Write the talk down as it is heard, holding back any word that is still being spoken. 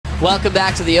Welcome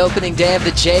back to the opening day of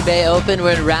the J-Bay Open.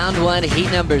 We're in round one,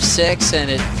 heat number 6, and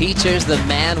it features the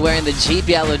man wearing the Jeep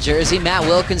yellow jersey. Matt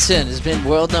Wilkinson has been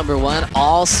world number 1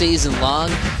 all season long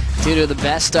due to the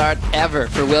best start ever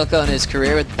for Wilco in his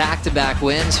career with back-to-back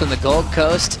wins from the Gold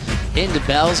Coast into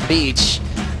Bells Beach.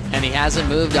 And he hasn't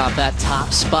moved off that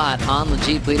top spot on the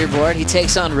Jeep leaderboard. He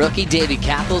takes on rookie Davey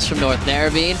Cathels from North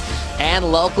Narrabeen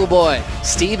and local boy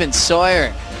Steven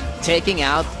Sawyer taking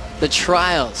out the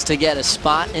trials to get a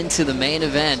spot into the main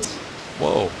event.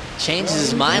 Whoa. Changes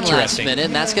his mind last minute,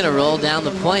 and that's going to roll down the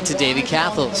point to Davey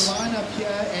Cathels.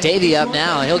 Davey up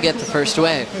now, he'll get the first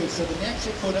wave.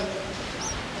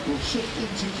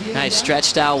 Nice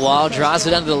stretched out wall, draws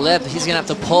it under the lip. He's going to have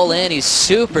to pull in. He's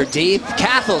super deep.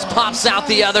 Cathels pops out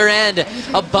the other end.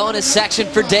 A bonus section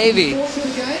for Davey.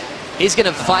 He's going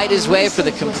to fight his way for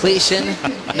the completion.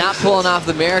 Not pulling off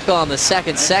the miracle on the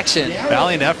second section.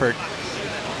 Valiant effort.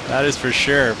 That is for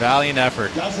sure. Valiant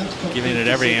effort. Giving it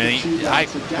everything. I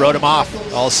wrote him off.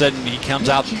 All of a sudden, he comes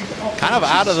out kind of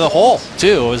out of the hole,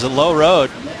 too. It was a low road,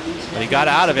 but he got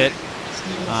out of it.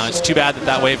 It's too bad that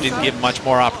that wave didn't give much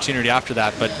more opportunity after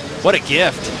that, but what a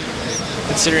gift,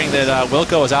 considering that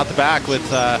Wilco was out the back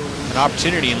with an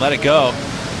opportunity and let it go.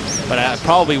 But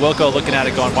probably Wilco looking at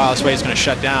it going, wow, this wave's going to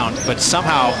shut down. But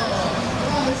somehow,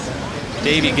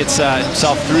 Davey gets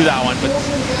himself through that one, but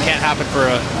can't happen for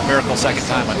a miracle second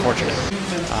time, unfortunately.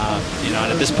 You know,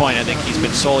 and at this point, I think he's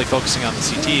been solely focusing on the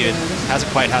CT and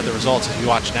hasn't quite had the results as we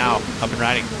watch now up and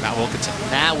riding Matt Wilkinson.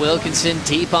 Matt Wilkinson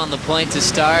deep on the point to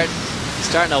start.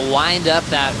 Starting to wind up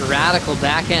that radical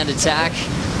backhand attack.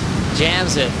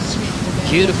 Jams it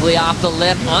beautifully off the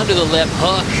lip, under the lip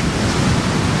hook.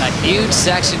 A huge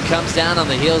section comes down on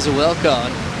the heels of Wilco.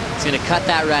 He's going to cut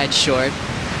that ride short.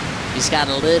 He's got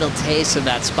a little taste of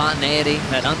that spontaneity,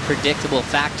 that unpredictable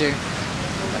factor.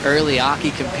 Early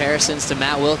hockey comparisons to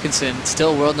Matt Wilkinson,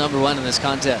 still world number 1 in this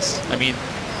contest. I mean,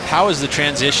 how is the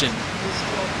transition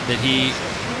that he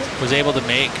was able to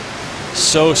make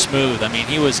so smooth? I mean,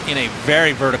 he was in a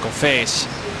very vertical face,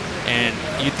 and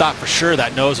you thought for sure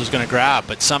that nose was going to grab,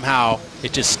 but somehow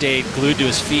it just stayed glued to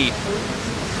his feet.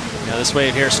 You know, this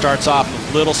wave here starts off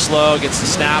a little slow, gets the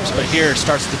snaps, but here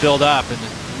starts to build up, and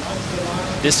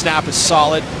this snap is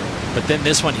solid, but then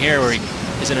this one here where he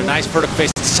is in a nice vertical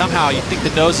face, somehow you think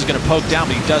the nose is going to poke down,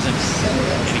 but he doesn't,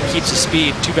 and he keeps the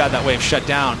speed. Too bad that wave shut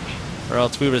down, or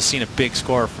else we would have seen a big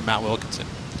score from Matt Wilkinson.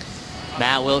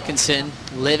 Matt Wilkinson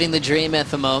living the dream at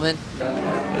the moment.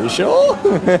 Are you sure?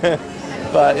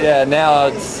 But yeah, now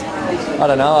it's, I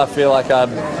don't know, I feel like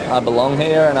I belong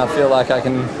here and I feel like I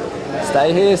can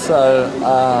stay here. So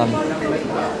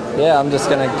yeah, I'm just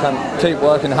going to keep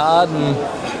working hard and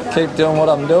keep doing what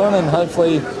I'm doing, and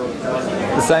hopefully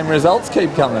the same results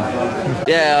keep coming.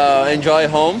 Yeah, enjoy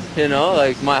home, you know,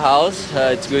 like my house.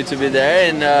 It's good to be there,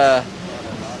 and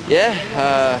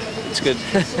yeah, it's good.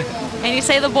 And you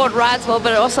say the board rides well,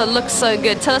 but it also looks so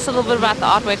good. Tell us a little bit about the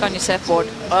artwork on your surfboard.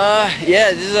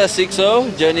 Yeah, this is a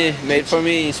 6.0 Johnny made for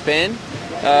me in Spain.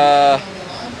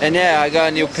 And yeah, I got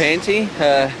a new painting.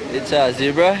 It's a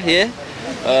zebra here.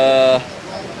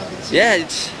 Yeah,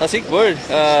 it's a sick board.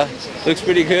 Looks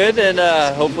pretty good, and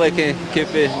hopefully I can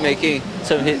keep it making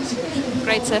some hits.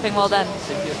 Great surfing, well done.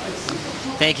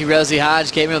 Thank you, Rosie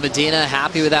Hodge. Gabriel Medina,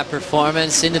 happy with that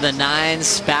performance. Into the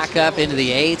 9s, back up into the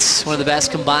 8s. One of the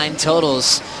best combined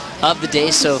totals of the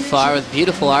day so far, with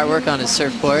beautiful artwork on his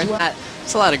surfboard.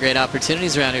 It's a lot of great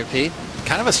opportunities around here, Pete.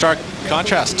 Kind of a stark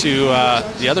contrast to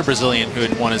the other Brazilian who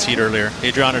had won his heat earlier,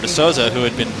 Adriano de Souza, who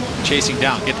had been chasing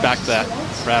down. Get back to that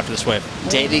right after this wave.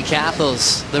 Davey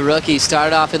Cathels, the rookie,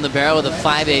 started off in the barrel with a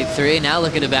 5.83, now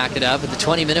looking to back it up at the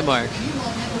 20-minute mark.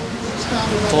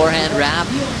 Forehand wrap,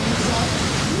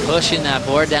 pushing that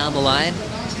board down the line.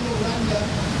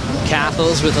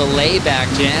 Cathels with a layback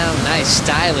jam. Nice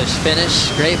stylish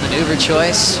finish. Great maneuver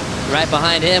choice. Right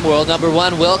behind him, world number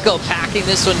 1, Wilco, packing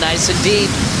this one nice and deep.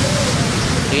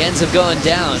 He ends up going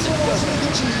down.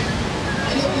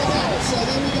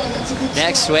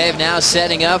 Next wave now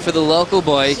setting up for the local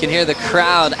boy. You can hear the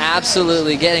crowd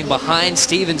absolutely getting behind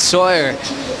Steven Sawyer.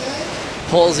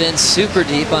 Pulls in super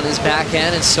deep on his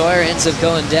backhand, and Sawyer ends up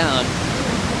going down.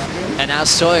 And now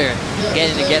Sawyer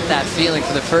getting to get that feeling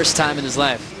for the first time in his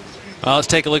life. Well, let's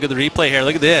take a look at the replay here.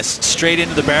 Look at this, straight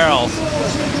into the barrel.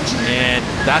 And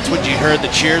that's what you heard the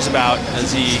cheers about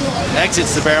as he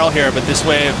exits the barrel here. But this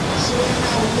wave,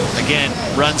 again,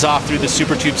 runs off through the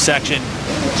super tube section,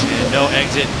 and no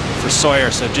exit for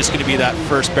Sawyer. So just going to be that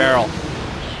first barrel.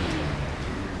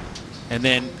 And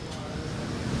then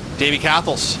Davey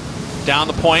Cathels down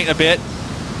the point a bit,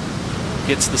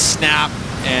 gets the snap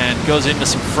and goes into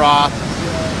some froth.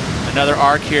 Another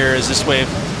arc here as this wave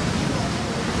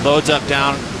loads up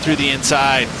down through the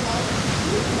inside.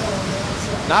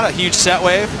 Not a huge set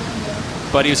wave,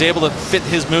 but he was able to fit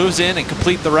his moves in and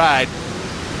complete the ride.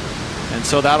 And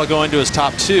so that'll go into his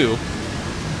top 2.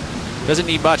 Doesn't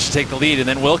need much to take the lead, and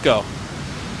then Wilco.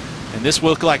 And this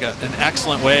will look like an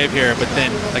excellent wave here, but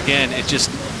then again, it just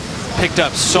picked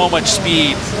up so much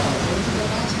speed.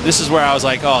 This is where I was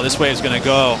like, oh, this wave's gonna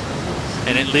go.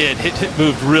 And it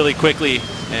moved really quickly,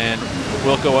 and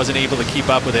Wilco wasn't able to keep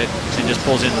up with it and just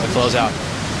pulls into the closeout.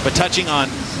 But touching on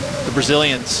the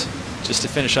Brazilians, just to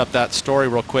finish up that story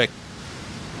real quick,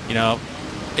 you know,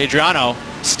 Adriano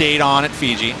stayed on at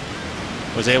Fiji,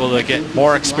 was able to get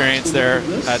more experience there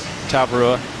at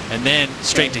Tavarua, and then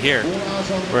straight to here,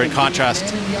 where in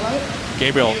contrast,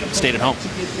 Gabriel stayed at home.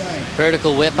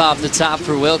 Vertical whip off the top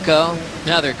for Wilco.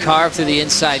 Another carve through the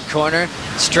inside corner.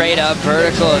 Straight up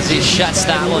vertical as he shuts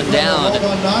that one down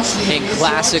in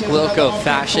classic Wilco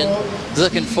fashion.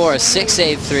 Looking for a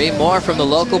 6.83. More from the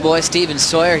local boy, Steven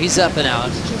Sawyer. He's up and out.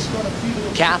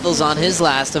 Cathels on his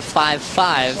last, a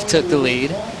 5.5, took the lead.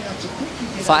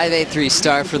 5.83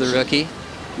 start for the rookie.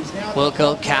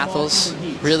 Wilco, Cathels,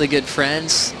 really good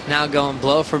friends. Now going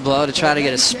blow for blow to try to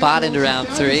get a spot into round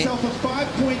 3.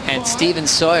 And Steven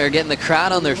Sawyer getting the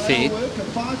crowd on their feet.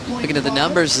 Looking at the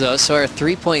numbers though, Sawyer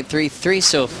 3.33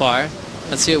 so far.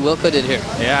 Let's see what Wilco did here.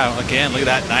 Yeah, again, look at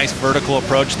that nice vertical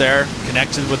approach there.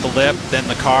 Connected with the lip, then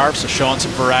the carve, so showing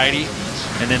some variety.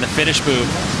 And then the finish move,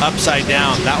 upside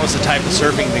down. That was the type of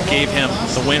surfing that gave him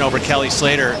the win over Kelly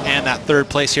Slater and that 3rd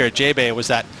place here at J-Bay. Was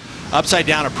that upside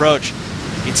down approach.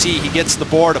 You can see he gets the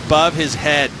board above his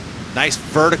head. Nice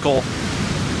vertical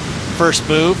first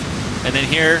move. And then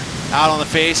here, out on the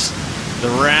face, the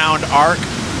round arc.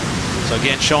 So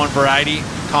again, showing variety,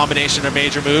 combination of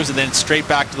major moves, and then straight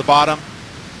back to the bottom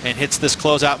and hits this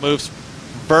closeout moves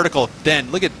vertical.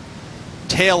 Then look at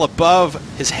tail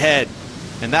above his head.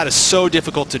 And that is so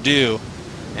difficult to do,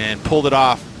 and pulled it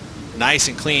off nice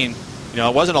and clean. You know,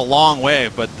 it wasn't a long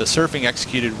wave, but the surfing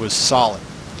executed was solid.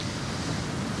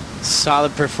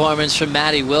 Solid performance from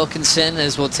Matty Wilkinson,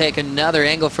 as we'll take another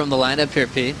angle from the lineup here,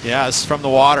 Pete. Yeah, this is from the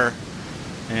water,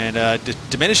 and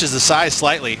diminishes the size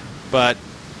slightly, but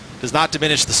does not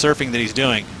diminish the surfing that he's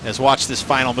doing. As watch this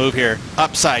final move here,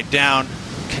 upside down,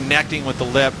 connecting with the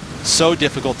lip. So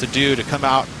difficult to do, to come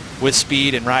out with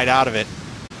speed and ride out of it.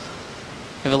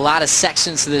 We have a lot of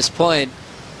sections to this point.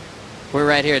 We're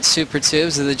right here at Super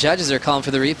Tubes, and the judges are calling for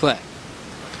the replay.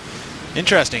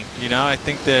 Interesting. You know, I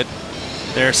think that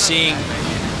they're seeing,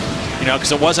 you know,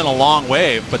 because it wasn't a long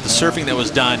wave, but the surfing that was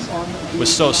done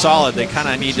was so solid, they kind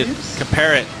of need to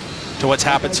compare it to what's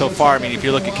happened so far. I mean, if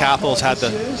you look at Cathels, had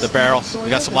the barrel.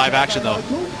 We got some live action, though.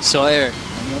 Sawyer,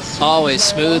 always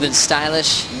smooth and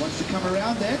stylish.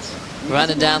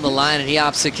 Running down the line, and he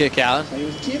opts to kick out.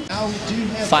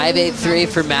 5.83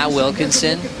 for Matt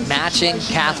Wilkinson, matching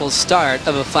Cathels' start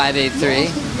of a 5.83.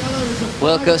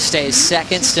 Wilco stays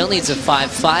second, still needs a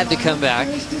 5.5 to come back.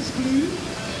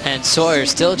 And Sawyer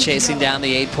still chasing down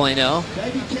the 8.0.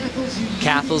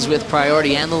 Cathels with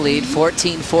priority and the lead,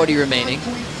 14:40 remaining.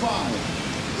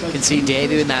 You can see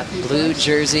Davey in that blue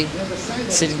jersey,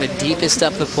 sitting the deepest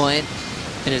up the point.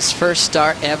 In his first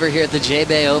start ever here at the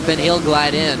J-Bay Open, he'll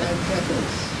glide in.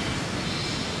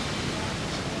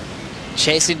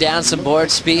 Chasing down some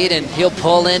board speed, and he'll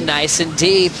pull in nice and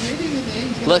deep.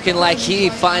 Looking like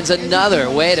he finds another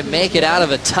way to make it out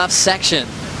of a tough section.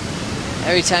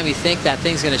 Every time you think that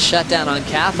thing's going to shut down on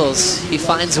Cathels, he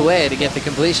finds a way to get the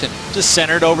completion. Just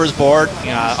centered over his board.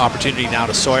 Opportunity now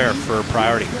to Sawyer for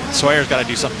priority. Sawyer's got to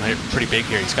do something pretty big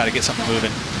here. He's got to get something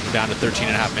moving. Down to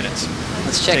 13.5 minutes.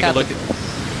 Let's check Take a look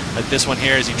at this one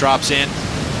here as he drops in,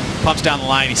 pumps down the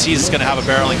line. He sees it's going to have a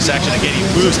barreling section. Again, he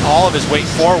moves all of his weight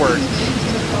forward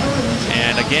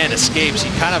and again escapes. He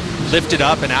kind of lifted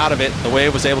up and out of it. The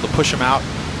wave was able to push him out.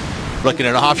 Looking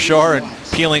at offshore and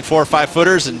peeling 4 or 5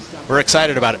 footers, and we're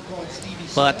excited about it.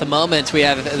 Well, at the moment, we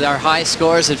have our high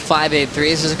scores at 5.83s.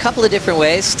 There's a couple of different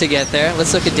ways to get there.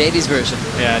 Let's look at Davey's version.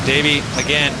 Yeah, Davey,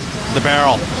 again, the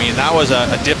barrel. I mean, that was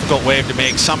a difficult wave to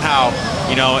make. Somehow,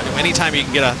 you know, anytime you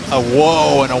can get a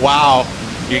whoa and a wow,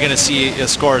 you're going to see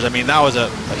scores. I mean, that was a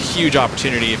huge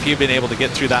opportunity. If he'd been able to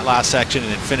get through that last section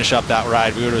and then finish up that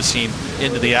ride, we would have seen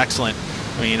into the excellent.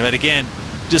 I mean, but again,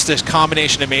 just this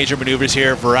combination of major maneuvers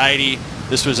here, variety.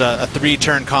 This was a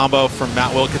 3-turn combo from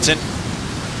Matt Wilkinson.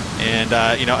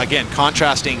 And, you know, again,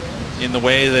 contrasting in the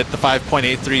way that the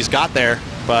 5.83s got there.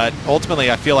 But ultimately,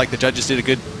 I feel like the judges did a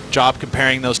good job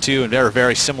comparing those two, and they're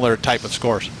very similar type of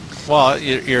scores. Well,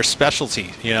 your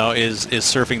specialty, you know, is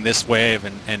surfing this wave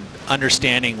and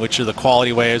understanding which are the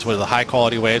quality waves, what are the high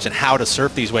quality waves, and how to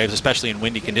surf these waves, especially in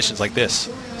windy conditions like this.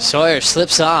 Sawyer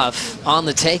slips off on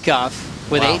the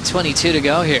takeoff with 8:22 to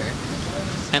go here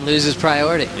and loses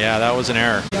priority. Yeah, that was an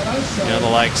error. You know, the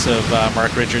likes of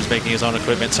Mark Richards making his own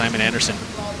equipment, Simon Anderson.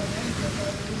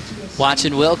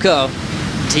 Watching Wilco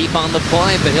deep on the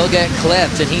point, but he'll get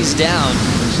clipped and he's down.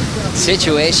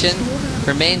 Situation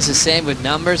remains the same with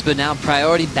numbers, but now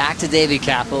priority back to Davey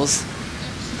Cathels,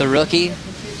 the rookie,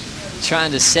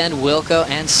 trying to send Wilco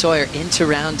and Sawyer into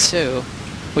round 2,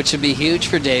 which would be huge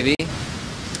for Davey.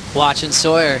 Watching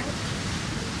Sawyer.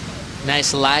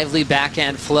 Nice lively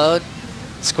backhand float.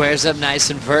 Squares up nice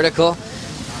and vertical.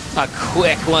 A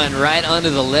quick one right under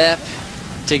the lip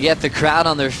to get the crowd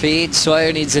on their feet.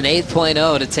 Sawyer needs an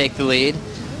 8.0 to take the lead.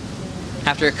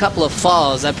 After a couple of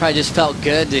falls, that probably just felt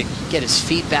good to get his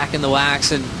feet back in the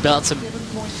wax and belt some.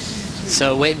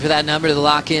 So waiting for that number to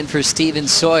lock in for Steven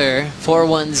Sawyer.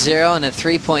 4.10 and a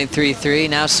 3.33.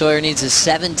 Now Sawyer needs a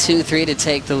 7.23 to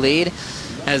take the lead.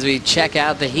 As we check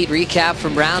out the heat recap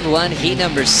from round 1, heat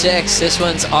number 6. This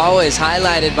one's always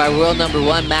highlighted by world number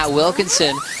 1, Matt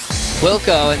Wilkinson.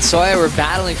 Wilco and Sawyer were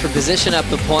battling for position up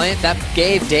the point. That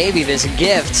gave Davey this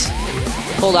gift.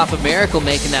 Pulled off a miracle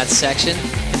making that section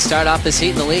and start off this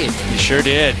heat in the lead. He sure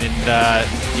did, and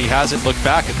he hasn't looked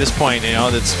back at this point. You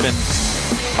know, there's been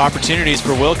opportunities for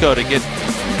Wilco to get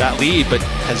that lead, but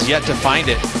has yet to find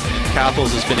it.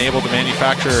 Cathels has been able to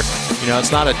manufacture, you know,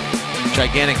 it's not a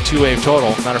gigantic two-wave total.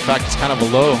 Matter of fact, it's kind of a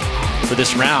low for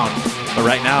this round, but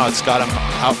right now it's got him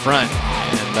out front,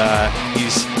 and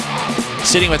he's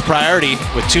sitting with priority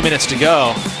with 2 minutes to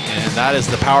go, and that is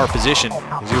the power position.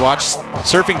 As you watch,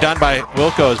 surfing done by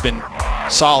Wilco has been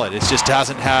solid. It just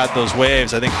hasn't had those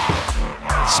waves. I think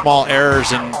small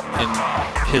errors in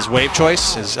his wave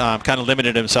choice has kind of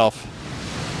limited himself,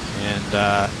 and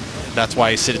that's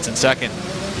why he sits in second,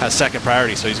 has second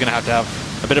priority, so he's going to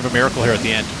have a bit of a miracle here at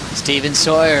the end. Steven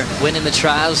Sawyer winning the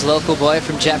trials, local boy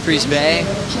from Jeffreys Bay,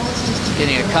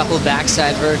 getting a couple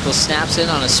backside vertical snaps in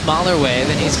on a smaller wave,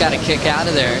 and he's got to kick out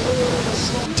of there.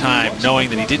 Time, knowing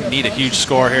that he didn't need a huge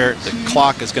score here. The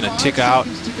clock is going to tick out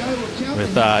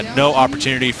with no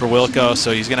opportunity for Wilco,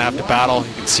 so he's going to have to battle.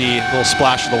 You can see a little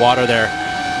splash of the water there.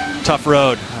 Tough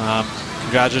road.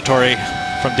 Congratulatory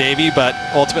from Davey, but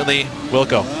ultimately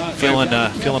Wilco feeling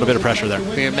a bit of pressure there.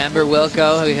 We remember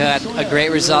Wilco, who had a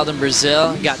great result in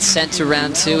Brazil, got sent to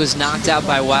round 2, was knocked out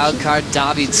by wildcard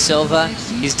David Silva.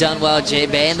 He's done well at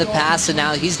J-Bay in the past, and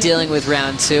now he's dealing with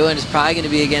round 2, and is probably going to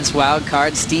be against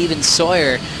wildcard Steven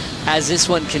Sawyer as this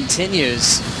one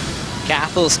continues.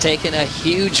 Cathels taking a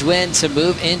huge win to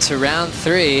move into round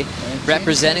 3,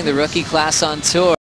 representing the rookie class on tour.